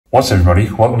What's up everybody,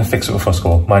 welcome to Fix It With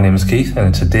Fusco. My name is Keith and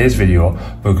in today's video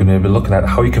we're going to be looking at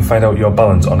how you can find out your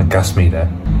balance on a gas meter.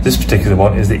 This particular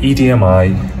one is the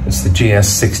EDMI, it's the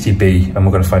GS-60B, and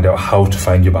we're going to find out how to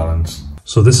find your balance.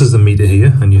 So this is the meter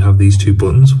here and you have these two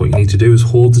buttons. What you need to do is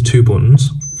hold the two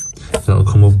buttons and it'll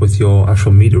come up with your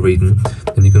actual meter reading,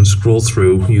 and you can scroll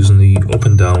through using the up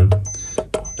and down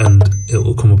and it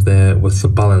will come up there with the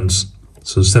balance.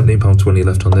 So £17.20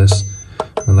 left on this.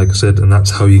 And like I said, and that's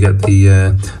how you get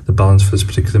the balance for this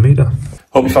particular meter.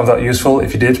 Hope you found that useful.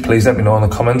 If you did, please let me know in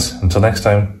the comments. Until next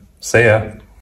time, see ya.